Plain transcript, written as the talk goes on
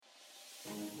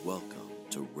Welcome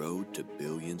to Road to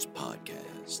Billions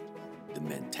Podcast, the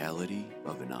mentality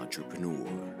of an entrepreneur.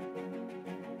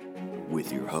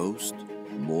 With your host,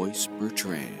 Moise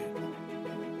Bertrand.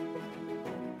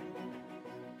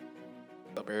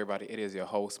 What's up, everybody? It is your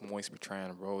host, Moise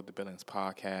Bertrand, Road to Billions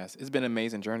Podcast. It's been an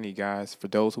amazing journey, guys. For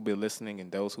those who've been listening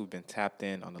and those who've been tapped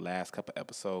in on the last couple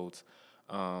episodes,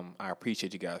 I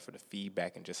appreciate you guys for the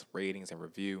feedback and just ratings and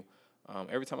review.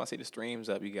 Every time I see the streams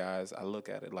up, you guys, I look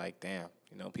at it like, damn,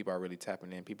 people are really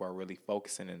tapping in. People are really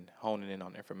focusing and honing in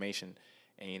on information.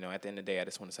 And, at the end of the day, I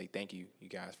just want to say thank you, you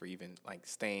guys, for even,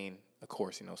 staying, of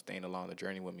course, staying along the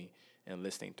journey with me and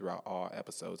listening throughout all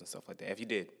episodes and stuff like that. If you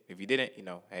didn't,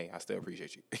 hey, I still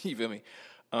appreciate you. You feel me?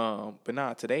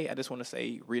 But today I just want to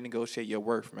say renegotiate your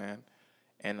worth, man.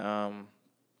 And, I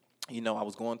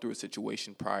was going through a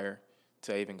situation prior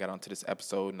to I even got onto this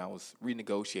episode, and I was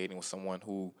renegotiating with someone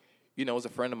who, was a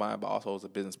friend of mine, but also was a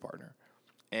business partner.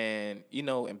 And,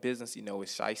 in business,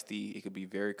 it's shiesty. It could be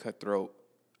very cutthroat,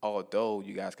 although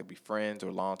you guys could be friends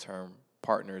or long-term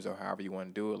partners or however you want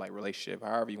to do it, like relationship,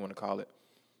 however you want to call it.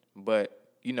 But,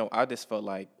 I just felt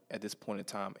like at this point in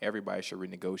time, everybody should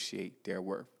renegotiate their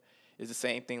worth. It's the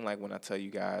same thing like when I tell you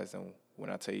guys in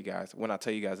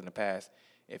the past,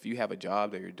 if you have a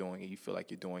job that you're doing and you feel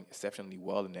like you're doing exceptionally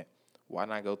well in it, why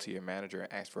not go to your manager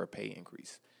and ask for a pay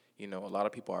increase? A lot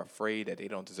of people are afraid that they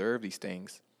don't deserve these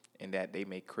things and that they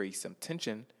may create some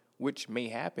tension, which may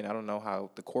happen. I don't know how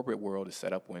the corporate world is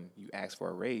set up when you ask for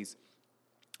a raise.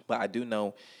 But I do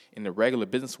know in the regular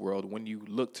business world, when you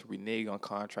look to renege on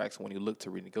contracts, when you look to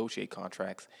renegotiate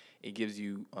contracts, it gives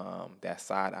you that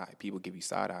side eye. People give you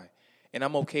side eye. And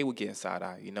I'm okay with getting side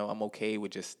eye. I'm okay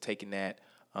with just taking that,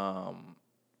 the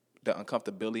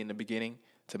uncomfortability in the beginning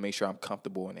to make sure I'm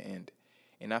comfortable in the end.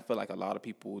 And I feel like a lot of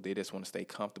people, they just want to stay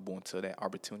comfortable until that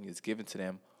opportunity is given to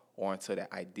them or until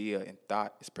that idea and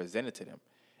thought is presented to them.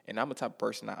 And I'm the type of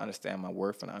person, I understand my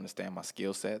worth and I understand my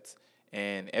skill sets.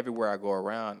 And everywhere I go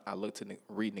around, I look to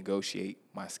renegotiate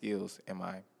my skills and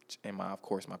my of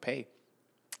course, my pay.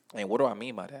 And what do I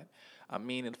mean by that? I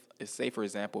mean, say, for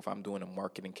example, if I'm doing a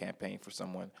marketing campaign for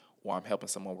someone or I'm helping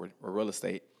someone with real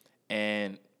estate,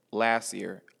 and last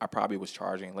year I probably was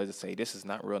charging, let's just say, this is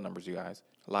not real numbers, you guys,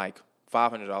 like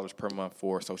 $500 per month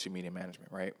for social media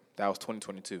management, right? That was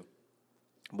 2022.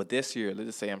 But this year, let's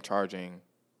just say I'm charging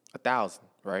 $1,000,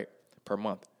 right, per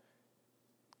month.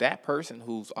 That person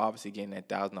who's obviously getting that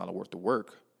 $1,000 worth of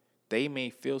work, they may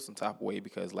feel some type of way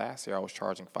because last year I was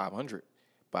charging $500,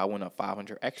 but I went up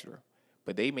 $500 extra.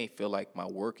 But they may feel like my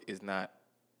work is not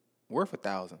worth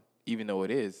 $1,000, even though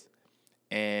it is.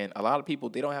 And a lot of people,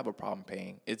 they don't have a problem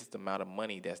paying. It's just the amount of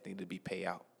money that's needed to be paid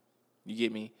out. You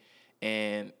get me?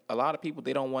 And a lot of people,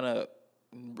 they don't want to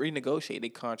renegotiate their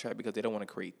contract because they don't want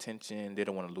to create tension. They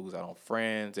don't want to lose out on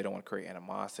friends. They don't want to create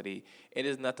animosity. It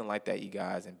is nothing like that, you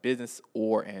guys, in business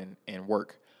or in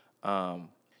work.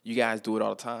 You guys do it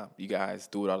all the time. You guys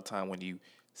do it all the time when you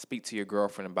speak to your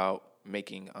girlfriend about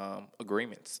making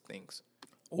agreements, things.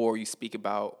 Or you speak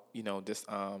about, just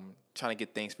trying to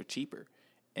get things for cheaper.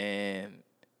 And,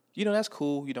 that's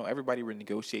cool. Everybody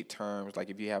renegotiate terms. Like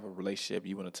if you have a relationship,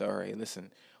 you want to tell her, hey,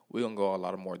 listen, we're going to go on a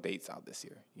lot of more dates out this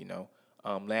year,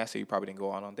 Last year, you probably didn't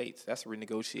go out on dates. That's a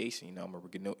renegotiation. I'm going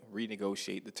to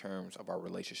renegotiate the terms of our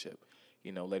relationship,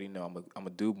 letting you know I'm going to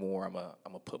do more. I'm going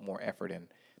to put more effort in.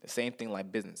 The same thing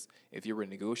like business. If you're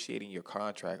renegotiating your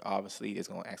contract, obviously it's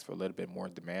going to ask for a little bit more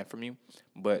demand from you,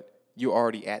 but you're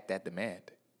already at that demand.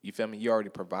 You feel me? You're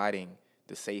already providing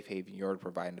the safe haven. You're already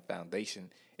providing the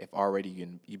foundation if already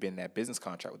you've been in that business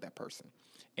contract with that person.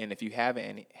 And if you have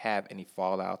any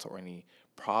fallouts or any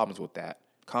problems with that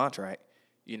contract,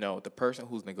 the person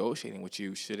who's negotiating with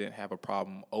you shouldn't have a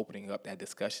problem opening up that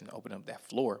discussion, opening up that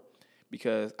floor.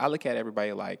 Because I look at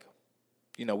everybody like,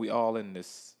 we all in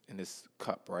this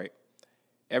cup, right?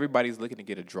 Everybody's looking to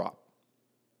get a drop,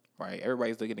 right?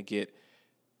 Everybody's looking to get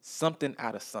something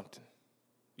out of something.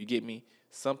 You get me?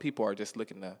 Some people are just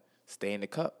looking to stay in the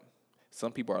cup.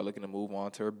 Some people are looking to move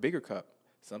on to a bigger cup.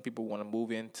 Some people want to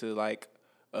move into like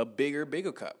a bigger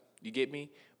cup. You get me?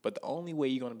 But the only way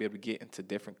you're going to be able to get into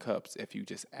different cups if you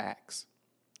just ask.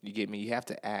 You get me? You have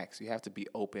to ask. You have to be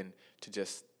open to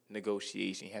just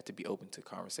negotiation. You have to be open to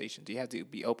conversations. You have to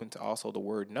be open to also the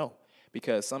word no.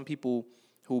 Because some people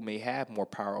who may have more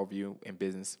power over you in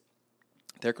business,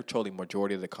 they're controlling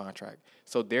majority of the contract.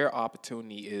 So their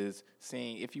opportunity is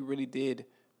seeing if you really did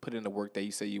put in the work that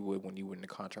you say you would when you were in the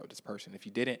contract with this person. If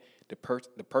you didn't, the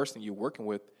person you're working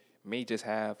with may just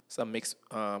have some mixed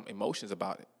emotions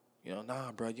about it.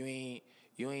 Nah, bro, you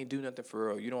ain't do nothing for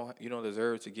real. You don't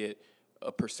deserve to get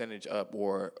a percentage up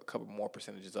or a couple more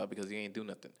percentages up because you ain't do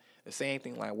nothing. The same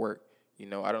thing like work.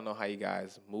 I don't know how you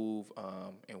guys move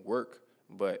and work,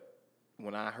 but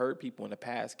when I heard people in the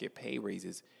past get pay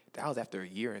raises, that was after a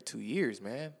year and 2 years,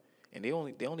 man. And they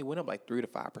only went up like 3 to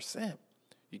 5%.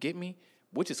 You get me?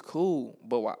 Which is cool,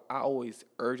 but what I always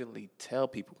urgently tell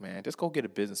people, man, just go get a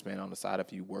businessman on the side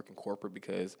if you work in corporate,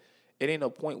 because it ain't no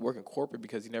point working corporate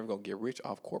because you're never gonna get rich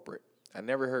off corporate. I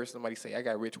never heard somebody say I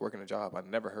got rich working a job. I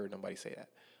never heard nobody say that.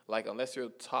 Like, unless you're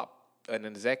an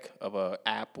exec of a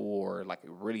Apple or like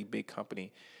a really big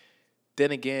company,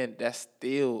 then again, that's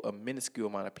still a minuscule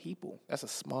amount of people. That's a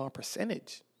small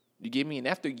percentage. You get me? And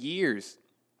after years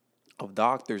of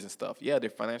doctors and stuff, yeah, they're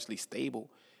financially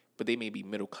stable, but they may be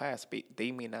middle class, but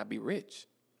they may not be rich.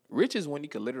 Rich is when you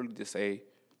can literally just say,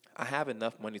 I have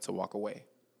enough money to walk away.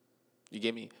 You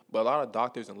get me? But a lot of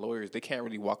doctors and lawyers, they can't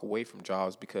really walk away from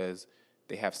jobs because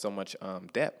they have so much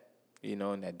debt.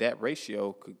 And that debt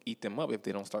ratio could eat them up if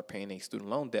they don't start paying their student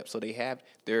loan debt. So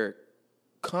they're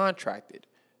contracted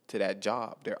to that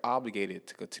job. They're obligated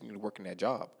to continue to work in that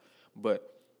job.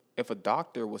 But if a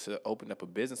doctor was to open up a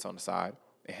business on the side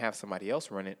and have somebody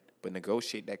else run it, but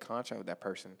negotiate that contract with that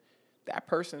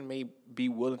person may be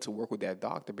willing to work with that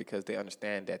doctor because they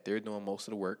understand that they're doing most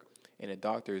of the work, and the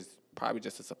doctor is probably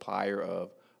just a supplier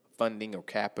of funding or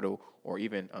capital or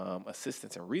even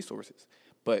assistance and resources.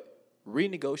 But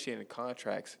renegotiating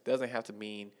contracts doesn't have to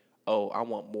mean, oh, I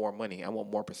want more money, I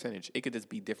want more percentage. It could just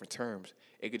be different terms.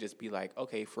 It could just be like,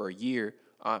 okay, for a year,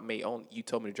 you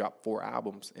told me to drop 4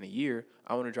 albums in a year.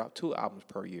 I want to drop 2 albums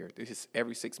per year. This is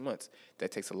every 6 months.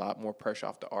 That takes a lot more pressure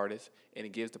off the artist, and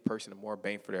it gives the person more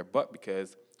bang for their buck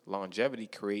because longevity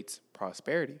creates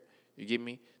prosperity. You get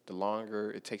me? The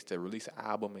longer it takes to release an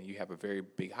album and you have a very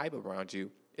big hype around you,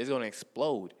 it's going to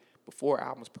explode. But 4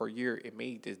 albums per year, it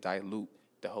may just dilute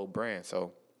the whole brand.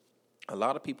 So a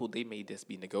lot of people, they may just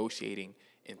be negotiating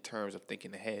in terms of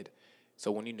thinking ahead. So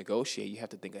when you negotiate, you have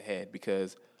to think ahead,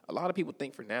 because a lot of people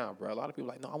think for now, bro. A lot of people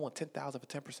are like, no, I want $10,000 for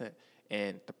 10%.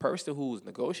 And the person who's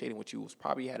negotiating with you was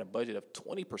probably had a budget of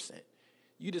 20%.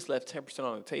 You just left 10%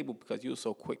 on the table because you were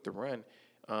so quick to run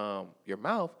your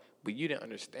mouth, but you didn't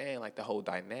understand like the whole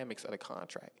dynamics of the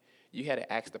contract. You had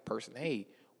to ask the person, hey,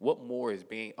 what more is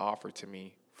being offered to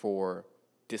me for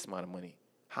this amount of money?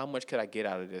 How much could I get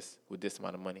out of this with this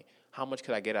amount of money? How much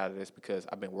could I get out of this because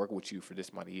I've been working with you for this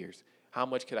amount of years? How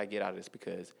much could I get out of this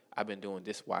because I've been doing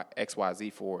this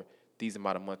XYZ for these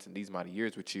amount of months and these amount of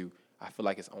years with you? I feel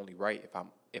like it's only right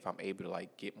if I'm able to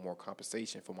like get more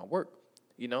compensation for my work.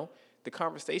 The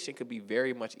conversation could be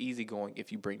very much easygoing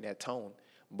if you bring that tone.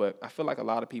 But I feel like a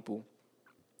lot of people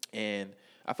kind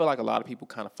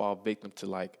of fall victim to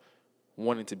like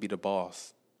wanting to be the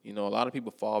boss. A lot of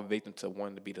people fall victim to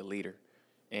wanting to be the leader.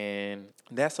 And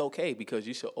that's okay, because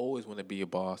you should always want to be a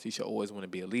boss. You should always want to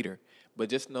be a leader. But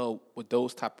just know with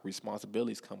those type of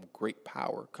responsibilities come great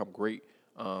power, come great,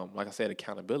 like I said,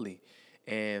 accountability.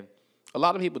 And a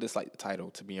lot of people dislike the title,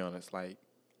 to be honest. Like,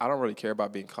 I don't really care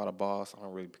about being called a boss. I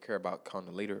don't really care about calling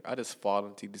a leader. I just fall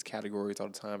into these categories all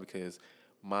the time because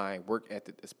my work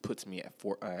ethic puts me at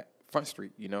Front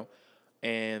Street,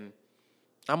 And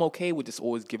I'm okay with just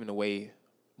always giving away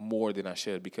more than I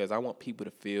should, because I want people to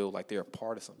feel like they're a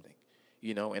part of something,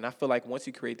 And I feel like once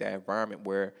you create that environment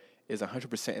where it's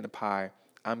 100% in the pie,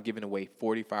 I'm giving away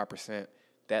 45%,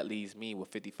 that leaves me with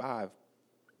 55.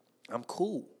 I'm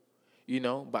cool,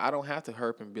 But I don't have to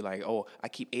hurt and be like, oh, I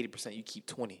keep 80%, you keep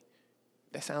 20.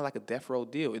 That sounds like a death row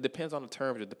deal. It depends on the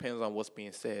terms. It depends on what's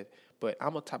being said. But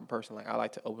I'm a type of person, like, I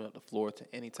like to open up the floor to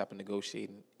any type of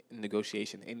negotiation,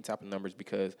 any type of numbers,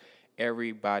 because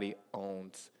everybody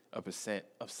owns a percent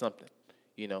of something,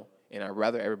 and I'd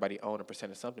rather everybody own a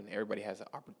percent of something. Everybody has an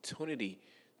opportunity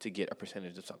to get a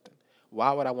percentage of something.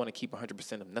 Why would I want to keep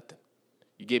 100% of nothing?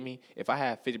 You get me? If I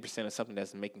have 50% of something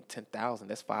that's making $10,000,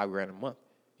 that's $5,000 a month.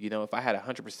 If I had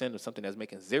 100% of something that's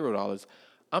making $0,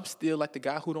 I'm still like the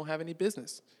guy who don't have any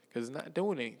business because it's not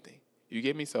doing anything. You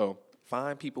get me? So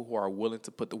find people who are willing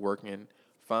to put the work in.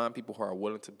 Find people who are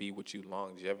willing to be with you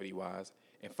longevity-wise.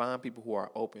 And find people who are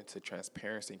open to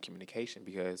transparency and communication,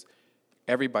 because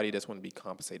everybody just want to be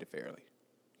compensated fairly.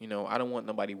 I don't want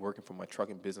nobody working for my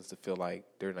trucking business to feel like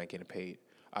they're not getting paid.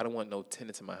 I don't want no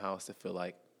tenants in my house to feel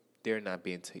like they're not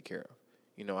being taken care of.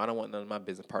 I don't want none of my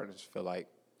business partners to feel like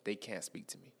they can't speak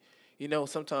to me.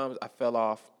 Sometimes I feel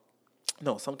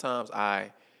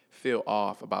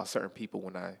off about certain people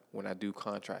when I do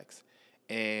contracts.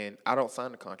 And I don't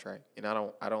sign the contract, and I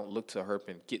don't look to herp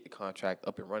and get the contract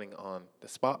up and running on the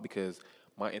spot, because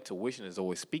my intuition is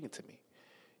always speaking to me,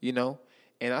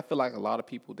 And I feel like a lot of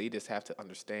people, they just have to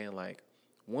understand, like,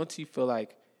 once you feel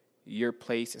like your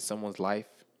place in someone's life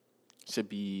should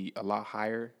be a lot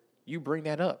higher, you bring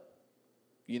that up.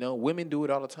 Women do it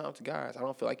all the time to guys. I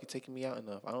don't feel like you're taking me out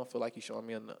enough. I don't feel like you're showing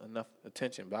me enough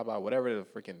attention, blah, blah, whatever the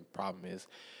freaking problem is.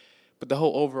 But the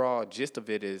whole overall gist of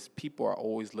it is people are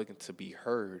always looking to be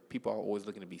heard. People are always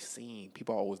looking to be seen.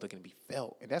 People are always looking to be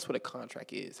felt. And that's what a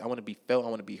contract is. I want to be felt. I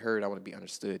want to be heard. I want to be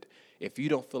understood. If you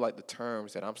don't feel like the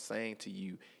terms that I'm saying to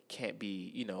you can't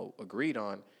be, agreed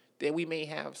on, then we may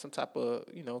have some type of,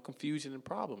 confusion and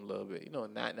problem a little bit.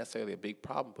 Not necessarily a big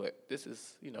problem, but this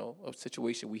is, a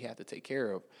situation we have to take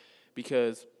care of.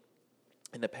 Because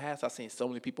in the past, I've seen so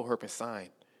many people hurt and sign,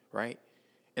 right?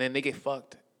 And then they get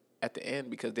fucked at the end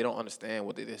because they don't understand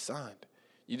what they just signed.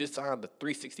 You just signed the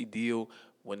 360 deal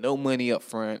with no money up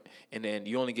front, and then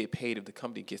you only get paid if the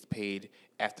company gets paid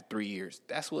after 3 years.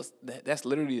 That's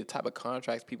literally the type of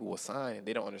contracts people will sign, and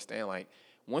they don't understand. Like,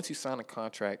 once you sign a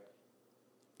contract,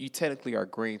 you technically are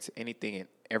agreeing to anything and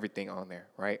everything on there,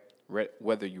 right?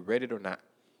 Whether you read it or not.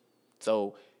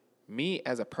 So me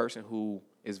as a person who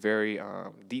is very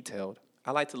detailed, I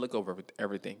like to look over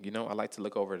everything, I like to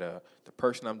look over the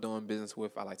person I'm doing business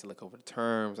with. I like to look over the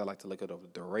terms. I like to look over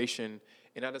the duration.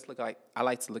 And I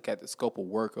like to look at the scope of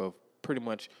work of pretty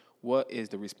much what is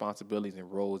the responsibilities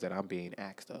and roles that I'm being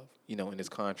asked of, in this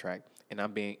contract. And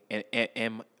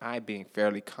am I being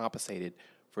fairly compensated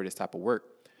for this type of work?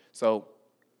 So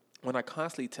when I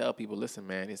constantly tell people, listen,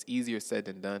 man, it's easier said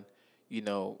than done. You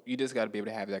just got to be able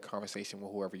to have that conversation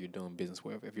with whoever you're doing business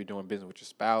with. If you're doing business with your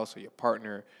spouse or your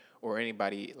partner or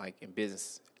anybody like in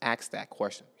business, ask that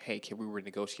question. Hey, can we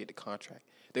renegotiate the contract?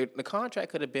 The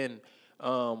contract could have been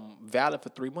valid for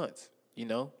 3 months.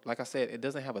 Like I said, it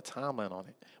doesn't have a timeline on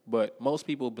it. But most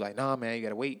people will be like, nah, man, you got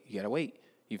to wait.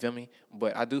 You feel me?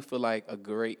 But I do feel like a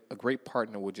great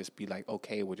partner would just be like,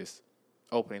 okay, we're just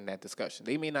opening that discussion.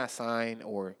 They may not sign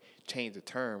or change the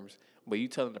terms, but you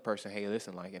telling the person, hey,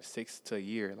 listen, like in 6 to a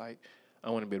year, like I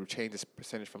want to be able to change this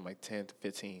percentage from like 10 to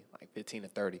 15, like 15 to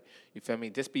 30. You feel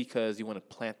me? Just because you want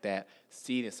to plant that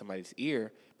seed in somebody's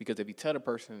ear, because if you tell the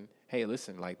person, hey,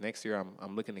 listen, like next year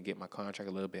I'm looking to get my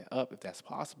contract a little bit up if that's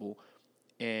possible,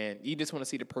 and you just want to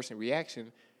see the person's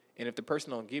reaction, and if the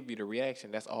person don't give you the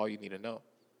reaction, that's all you need to know.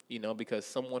 Because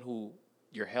someone who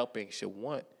you're helping should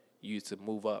want you to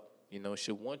move up.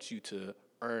 Should want you to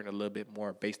earn a little bit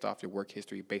more based off your work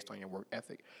history, based on your work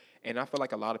ethic. And I feel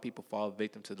like a lot of people fall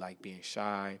victim to like being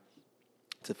shy,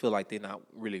 to feel like they're not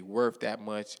really worth that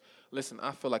much. Listen,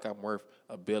 I feel like I'm worth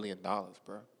 $1 billion,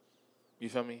 bro. You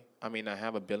feel me? I mean, I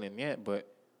have $1 billion yet, but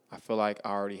I feel like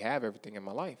I already have everything in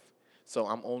my life. So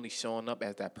I'm only showing up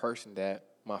as that person that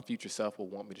my future self will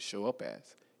want me to show up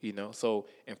as. So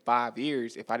in 5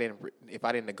 years, if I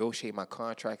didn't negotiate my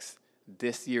contracts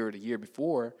this year or the year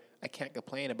before, I can't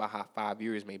complain about how 5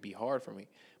 years may be hard for me.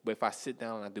 But if I sit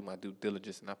down and I do my due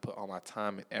diligence and I put all my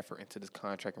time and effort into this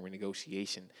contract and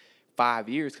renegotiation, 5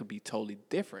 years could be totally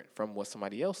different from what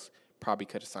somebody else probably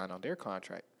could have signed on their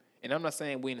contract. And I'm not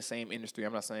saying we're in the same industry.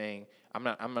 I'm not saying I'm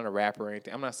not a rapper or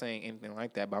anything. I'm not saying anything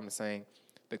like that. But I'm just saying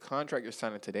the contract you're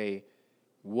signing today,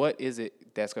 what is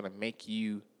it that's going to make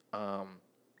you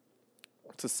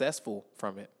successful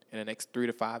from it in the next 3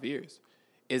 to 5 years?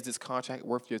 Is this contract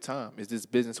worth your time? Is this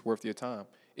business worth your time?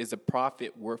 Is the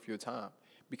profit worth your time?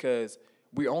 Because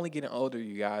we're only getting older,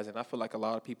 you guys, and I feel like a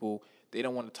lot of people, they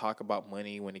don't want to talk about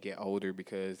money when they get older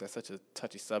because that's such a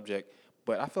touchy subject.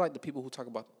 But I feel like the people who talk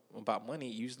about money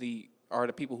usually are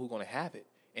the people who are going to have it.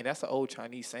 And that's an old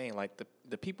Chinese saying, like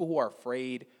the people who are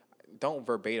afraid, don't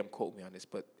verbatim quote me on this,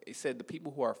 but it said the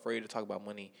people who are afraid to talk about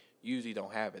money usually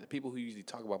don't have it. The people who usually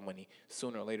talk about money,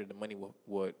 sooner or later the money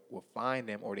will find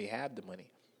them, or they have the money.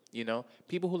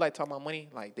 People who like talking about money,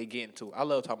 like they get into it. I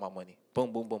love talking about money.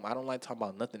 Boom, boom, boom. I don't like talking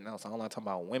about nothing else. I don't like talking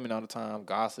about women all the time,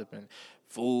 gossiping,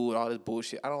 food, all this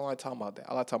bullshit. I don't like talking about that.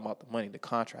 I like talking about the money, the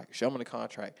contract. Show me the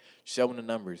contract. Show me the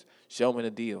numbers. Show me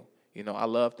the deal. I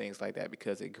love things like that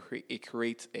because it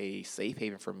creates a safe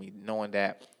haven for me, knowing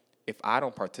that if I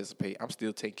don't participate, I'm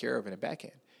still taken care of in the back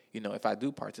end. If I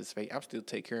do participate, I'm still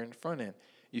taken care of in the front end.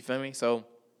 You feel me? So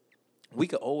we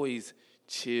could always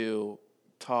chill,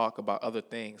 talk about other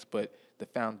things, but the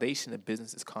foundation of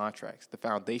business is contracts. The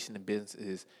foundation of business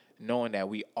is knowing that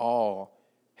we all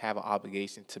have an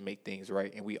obligation to make things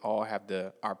right, and we all have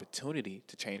the opportunity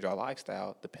to change our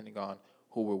lifestyle depending on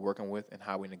who we're working with and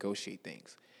how we negotiate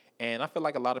things. And I feel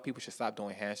like a lot of people should stop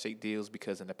doing handshake deals,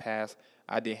 because in the past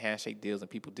I did handshake deals and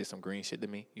people did some green shit to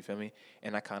me, you feel me?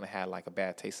 And I kind of had like a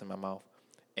bad taste in my mouth.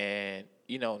 And,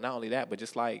 not only that, but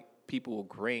just like people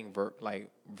agreeing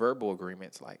verbal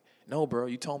agreements, like, no, bro,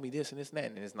 you told me this and this and that,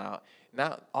 and it's not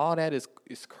all that is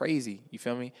crazy. You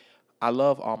feel me? I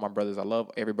love all my brothers. I love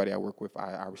everybody I work with.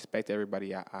 I respect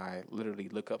everybody. I literally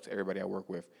look up to everybody I work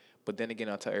with. But then again,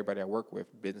 I'll tell everybody I work with,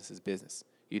 business is business.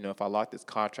 If I lock this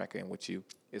contract in with you,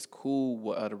 it's cool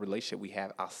what other relationship we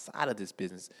have outside of this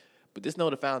business. But just know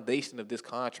the foundation of this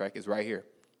contract is right here.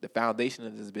 The foundation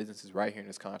of this business is right here in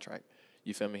this contract.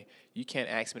 You feel me? You can't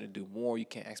ask me to do more. You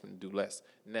can't ask me to do less.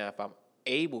 Now, if I'm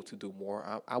able to do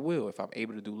more, I will. If I'm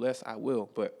able to do less, I will.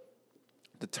 But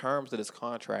the terms of this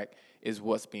contract is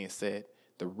what's being said.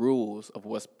 The rules of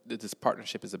what this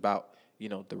partnership is about.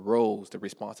 The roles, the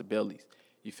responsibilities.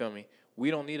 You feel me? We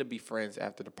don't need to be friends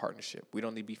after the partnership. We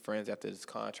don't need to be friends after this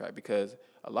contract, because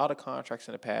a lot of contracts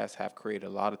in the past have created a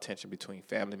lot of tension between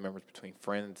family members, between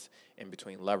friends, and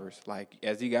between lovers. Like,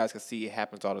 as you guys can see, it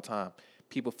happens all the time.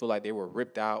 People feel like they were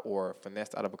ripped out or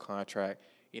finessed out of a contract.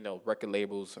 Record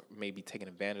labels may be taking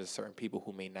advantage of certain people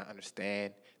who may not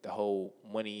understand the whole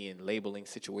money and labeling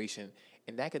situation.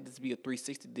 And that could just be a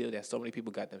 360 deal that so many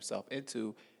people got themselves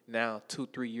into. Now, 2,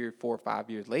 3 years, 4 or 5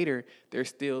 years later, they're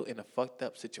still in a fucked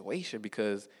up situation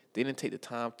because they didn't take the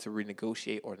time to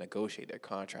renegotiate or negotiate their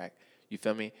contract. You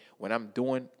feel me? When I'm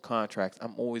doing contracts,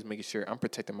 I'm always making sure I'm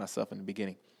protecting myself in the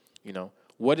beginning.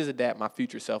 What is it that my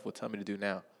future self will tell me to do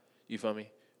now? You feel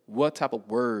me? What type of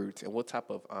words and what type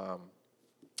of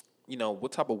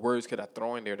words could I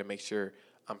throw in there to make sure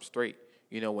I'm straight?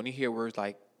 When you hear words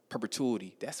like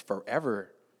perpetuity, that's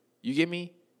forever. You get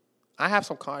me? I have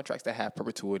some contracts that have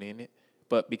perpetuity in it,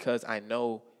 but because I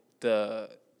know the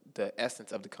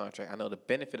essence of the contract, I know the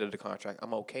benefit of the contract,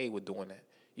 I'm okay with doing that.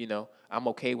 I'm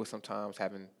okay with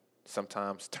having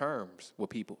terms with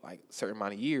people, like a certain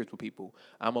amount of years with people.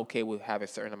 I'm okay with having a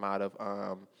certain amount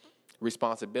of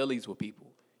responsibilities with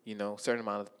people, certain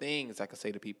amount of things I can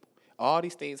say to people. All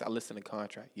these things I list in the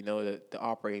contract, the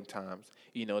operating times,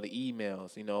 the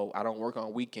emails, I don't work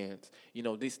on weekends.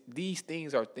 These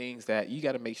things are things that you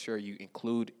got to make sure you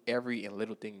include every and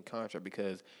little thing in contract,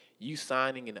 because you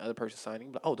signing and the other person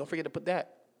signing, oh, don't forget to put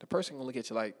that. The person going to look at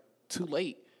you like, too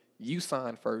late. You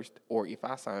sign first, or if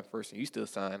I sign first and you still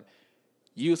sign,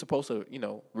 you're supposed to,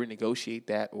 renegotiate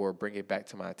that or bring it back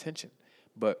to my attention.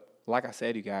 But like I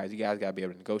said, you guys got to be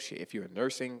able to negotiate. If you're a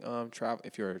nursing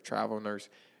if you're a travel nurse,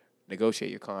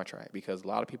 negotiate your contract, because a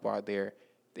lot of people out there,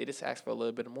 they just ask for a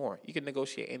little bit more. You can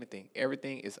negotiate anything.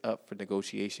 Everything is up for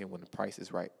negotiation when the price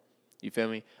is right. You feel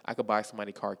me? I could buy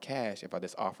somebody car cash if I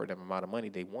just offer them the amount of money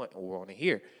they want or want to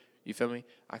hear. You feel me?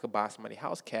 I could buy somebody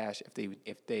house cash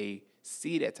if they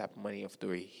see that type of money, if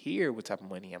they hear what type of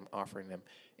money I'm offering them,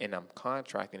 and I'm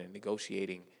contracting and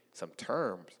negotiating some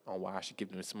terms on why I should give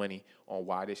them this money, on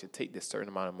why they should take this certain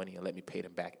amount of money and let me pay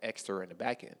them back extra in the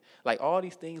back end. Like, all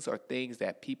these things are things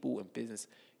that people in business,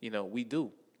 we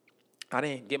do. I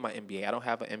didn't get my MBA. I don't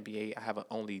have an MBA. I have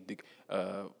only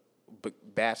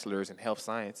bachelor's in health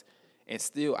science. And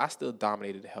I still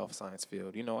dominated the health science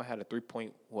field. I had a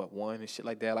 3.1 and shit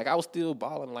like that. Like, I was still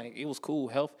balling. Like, it was cool.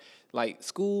 Health, like,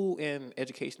 school and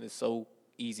education is so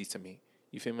easy to me.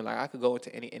 You feel me? Like, I could go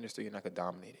into any industry and I could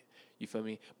dominate it. You feel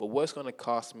me? But what's going to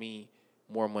cost me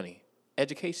more money?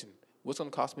 Education. What's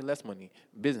going to cost me less money?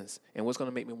 Business. And what's going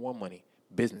to make me more money?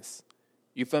 Business.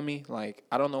 You feel me? Like,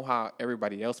 I don't know how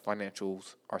everybody else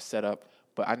financials are set up,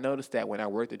 but I noticed that when I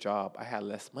worked a job, I had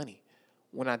less money.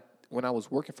 When I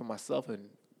was working for myself and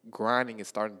grinding and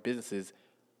starting businesses,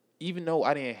 even though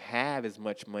I didn't have as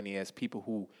much money as people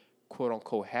who, quote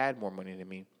unquote, had more money than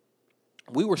me,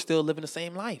 we were still living the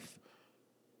same life.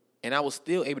 And I was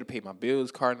still able to pay my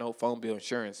bills, car note, phone bill,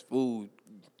 insurance, food,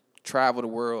 travel the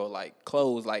world, like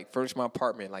clothes, like furnish my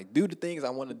apartment, like do the things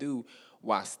I want to do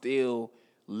while still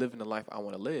living the life I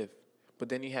want to live. But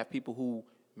then you have people who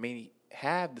may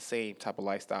have the same type of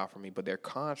lifestyle for me, but their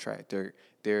contract,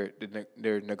 their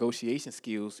negotiation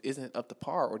skills isn't up to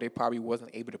par, or they probably wasn't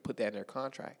able to put that in their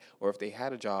contract. Or if they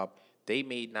had a job, they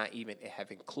may not even have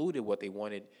included what they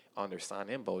wanted on their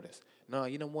sign-in bonus. No,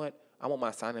 you know what? I want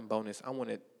my sign-in bonus. I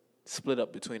want it split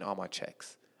up between all my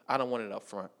checks. I don't want it up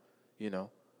front. I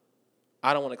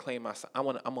don't want to claim I'm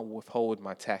gonna withhold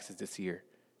my taxes this year.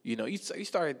 You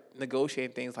start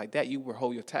negotiating things like that. You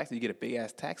withhold your taxes, you get a big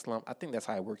ass tax lump. I think that's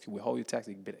how it works. You withhold your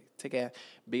taxes, you take a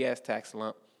big ass tax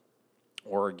lump,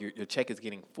 or your check is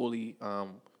getting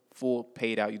full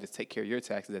paid out. You just take care of your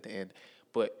taxes at the end.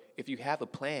 But if you have a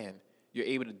plan, you're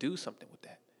able to do something with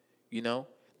that.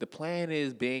 The plan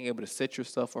is being able to set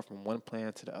yourself up from one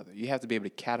plan to the other. You have to be able to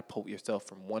catapult yourself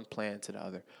from one plan to the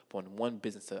other, from one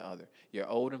business to the other. Your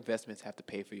old investments have to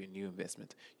pay for your new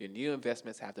investments. Your new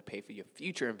investments have to pay for your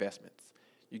future investments.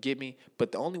 You get me?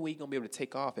 But the only way you're going to be able to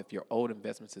take off if your old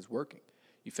investments is working.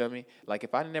 You feel me? Like,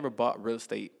 if I never bought real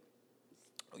estate,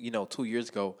 2 years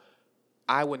ago,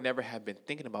 I would never have been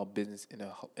thinking about business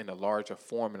in a larger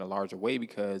form, in a larger way,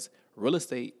 because real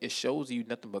estate, it shows you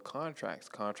nothing but contracts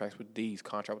with these,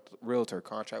 contract with the realtor,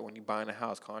 contract when you buying a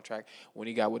house, contract when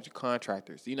you got with your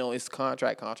contractors. It's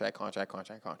contract.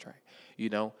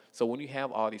 So when you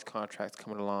have all these contracts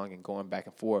coming along and going back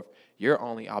and forth, your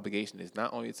only obligation is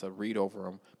not only to read over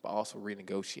them, but also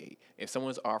renegotiate. If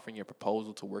someone's offering you a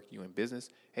proposal to work you in business,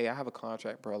 hey, I have a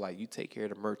contract, bro. Like, you take care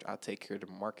of the merch, I'll take care of the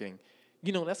marketing.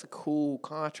 That's a cool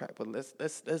contract, but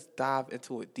let's dive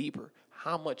into it deeper.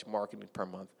 How much marketing per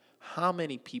month? How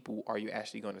many people are you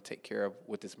actually going to take care of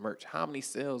with this merch? How many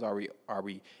sales are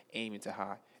we aiming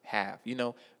to have?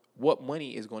 What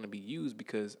money is going to be used?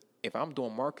 Because if I'm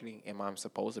doing marketing, am I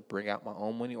supposed to bring out my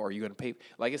own money, or are you going to pay?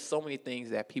 Like, it's so many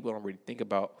things that people don't really think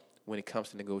about when it comes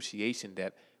to negotiation,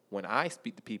 that when I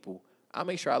speak to people, I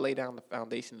make sure I lay down the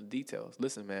foundation and details.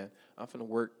 Listen, man, I'm finna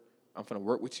work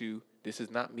with you. This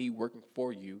is not me working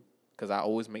for you, because I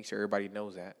always make sure everybody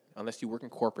knows that. Unless you work in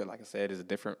corporate, like I said, is a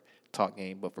different talk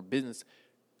game. But for business,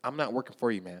 I'm not working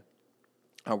for you, man.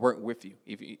 I work with you.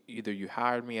 If either you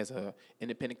hired me as a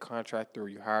independent contractor, or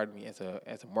you hired me as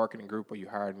a marketing group, or you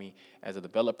hired me as a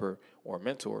developer or a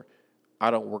mentor,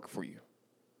 I don't work for you.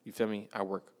 You feel me? I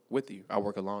work with you. I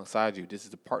work alongside you. This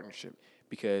is a partnership.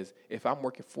 Because if I'm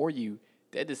working for you,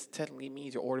 that just technically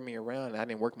means you're ordering me around, and I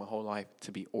didn't work my whole life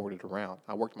to be ordered around.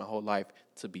 I worked my whole life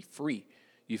to be free.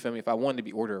 You feel me? If I wanted to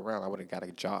be ordered around, I would have got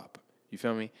a job. You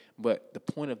feel me? But the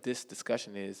point of this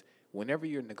discussion is, whenever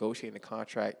you're negotiating a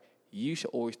contract, you should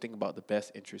always think about the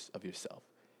best interest of yourself.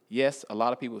 Yes, a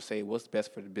lot of people say what's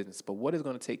best for the business, but what is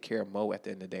going to take care of Mo at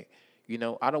the end of the day?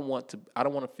 I don't want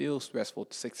to feel stressful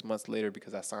 6 months later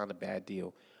because I signed a bad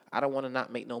deal. I don't want to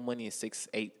not make no money in 6,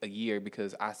 8 a year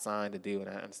because I signed a deal and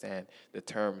I understand the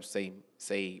terms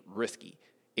say risky.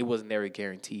 It wasn't never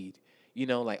guaranteed.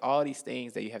 Like all these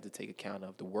things that you have to take account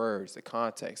of, the words, the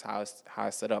context, how it's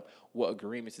set up, what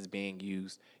agreements is being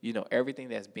used, everything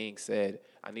that's being said.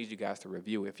 I need you guys to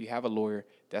review. If you have a lawyer,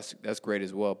 that's great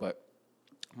as well. But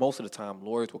most of the time,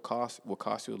 lawyers will cost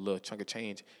you a little chunk of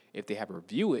change if they have to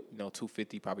review it.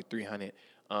 $250, probably $300.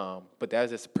 But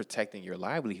that's just protecting your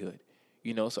livelihood.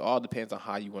 So all depends on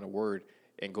how you want to word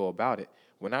and go about it.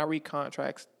 When I read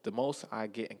contracts, the most I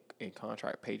get in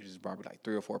contract pages is probably like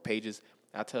 3 or 4 pages.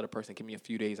 I tell the person, give me a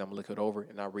few days, I'm going to look it over,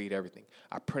 and I read everything.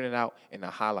 I print it out, and I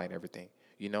highlight everything.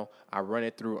 I run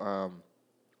it through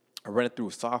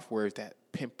softwares that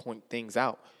pinpoint things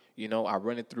out. I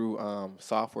run it through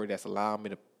software that's allowing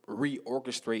me to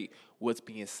reorchestrate what's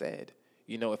being said.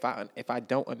 If I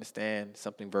don't understand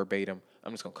something verbatim,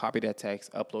 I'm just gonna copy that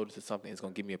text, upload it to something. It's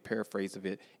gonna give me a paraphrase of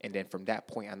it, and then from that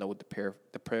point, I know what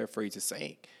the paraphrase is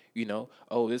saying.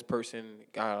 This person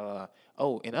got.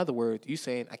 In other words, you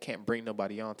saying I can't bring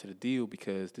nobody on to the deal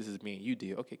because this is me and you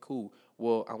deal. Okay, cool.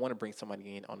 Well, I want to bring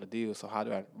somebody in on the deal, so how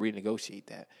do I renegotiate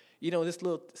that? Just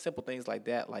little simple things like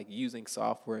that, like using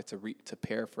software to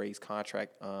paraphrase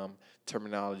contract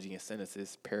terminology and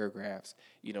sentences, paragraphs.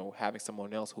 Having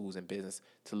someone else who's in business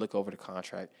to look over the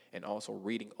contract, and also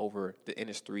reading over the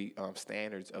industry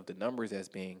standards of the numbers that's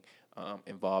being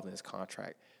involved in this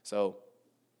contract. So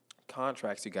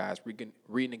contracts, you guys,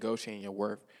 renegotiating your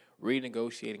worth,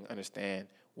 renegotiating, understand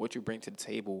what you bring to the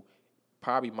table.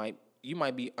 You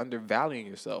might be undervaluing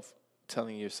yourself,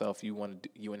 telling yourself you want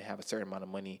to have a certain amount of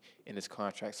money in this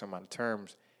contract, certain amount of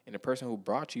terms, and the person who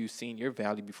brought you seen your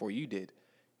value before you did.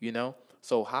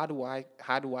 So how do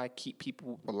I keep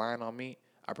people relying on me?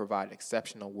 I provide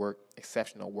exceptional work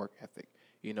ethic.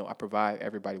 I provide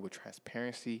everybody with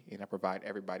transparency, and I provide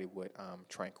everybody with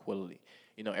tranquility.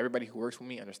 Everybody who works with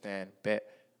me understand,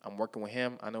 I'm working with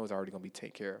him, I know it's already going to be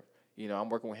taken care of. I'm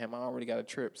working with him, I already got a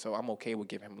trip, so I'm okay with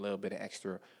giving him a little bit of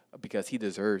extra because he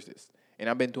deserves this. And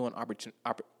I've been doing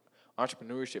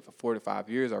entrepreneurship for 4 to 5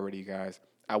 years already, you guys.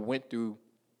 I went through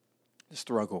the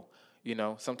struggle.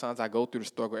 Sometimes I go through the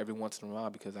struggle every once in a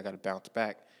while because I got to bounce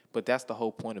back. But that's the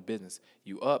whole point of business.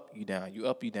 You up, you down, you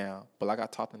up, you down. But like I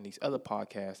talked in these other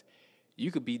podcasts,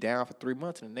 you could be down for 3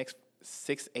 months, and the next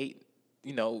 6, 8,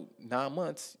 9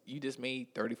 months, you just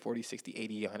made 30, 40, 60,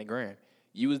 80, 100 grand.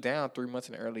 You was down 3 months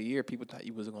in the early year. People thought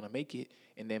you wasn't going to make it.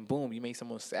 And then, boom, you made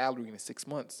someone's salary in 6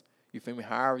 months. You feel me?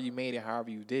 However you made it,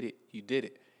 however you did it, you did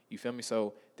it. You feel me?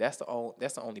 So that's the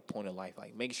only point in life.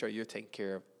 Like, make sure you're taken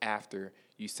care of after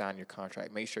you sign your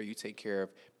contract. Make sure you take care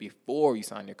of before you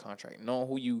sign your contract. Knowing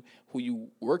who you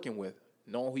working with,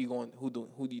 knowing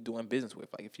who you doing business with.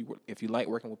 Like, if you like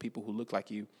working with people who look like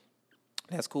you,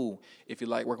 that's cool. If you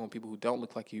like working with people who don't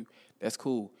look like you, that's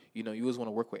cool. You always want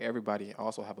to work with everybody and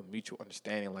also have a mutual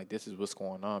understanding. Like, this is what's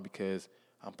going on because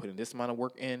I'm putting this amount of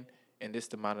work in, and this is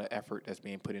the amount of effort that's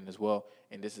being put in as well.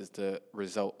 And this is the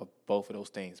result of both of those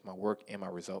things, my work and my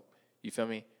result. You feel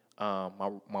me?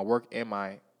 My work and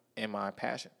my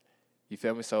passion. You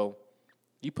feel me? So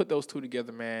you put those two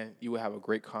together, man, you will have a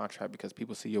great contract because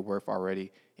people see your worth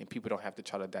already, and people don't have to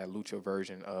try to dilute your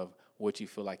version of what you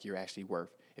feel like you're actually worth.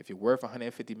 If you're worth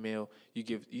 150 mil,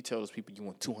 you tell those people you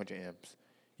want 200 M's.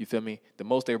 You feel me? The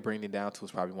most they're bringing it down to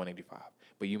is probably 185.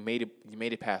 But you made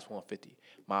it past 150.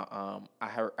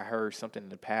 I heard something in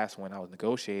the past when I was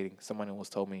negotiating. Someone was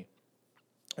told me,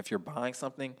 if you're buying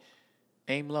something,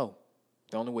 aim low.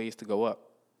 The only way is to go up.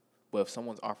 But if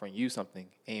someone's offering you something,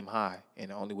 aim high,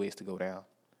 and the only way is to go down.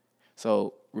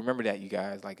 So remember that, you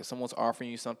guys. Like, if someone's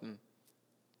offering you something,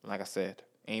 like I said,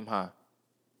 aim high.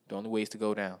 The only way is to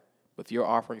go down. But if you're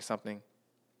offering something,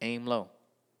 aim low,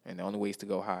 and the only way is to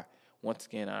go high. Once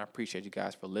again, I appreciate you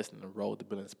guys for listening to Road to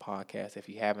Billions podcast. If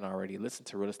you haven't already, listen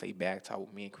to Real Estate Bag Talk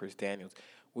with me and Chris Daniels.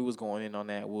 We was going in on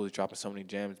that. We was dropping so many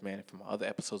gems, man, from other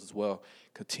episodes as well.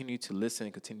 Continue to listen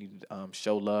and continue to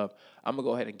show love. I'm going to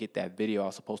go ahead and get that video I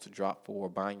was supposed to drop for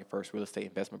buying your first real estate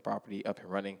investment property up and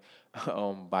running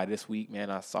by this week, man.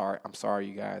 I'm sorry,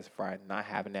 you guys, for not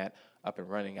having that up and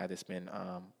running.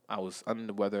 I was under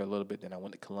the weather a little bit. Then I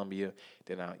went to Colombia.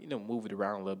 Then I, moved it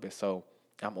around a little bit. So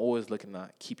I'm always looking to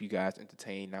keep you guys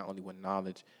entertained, not only with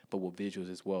knowledge, but with visuals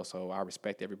as well. So I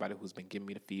respect everybody who's been giving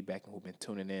me the feedback and who've been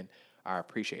tuning in. I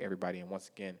appreciate everybody. And once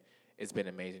again, it's been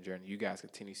an amazing journey. You guys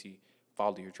continue to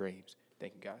follow your dreams.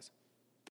 Thank you, guys.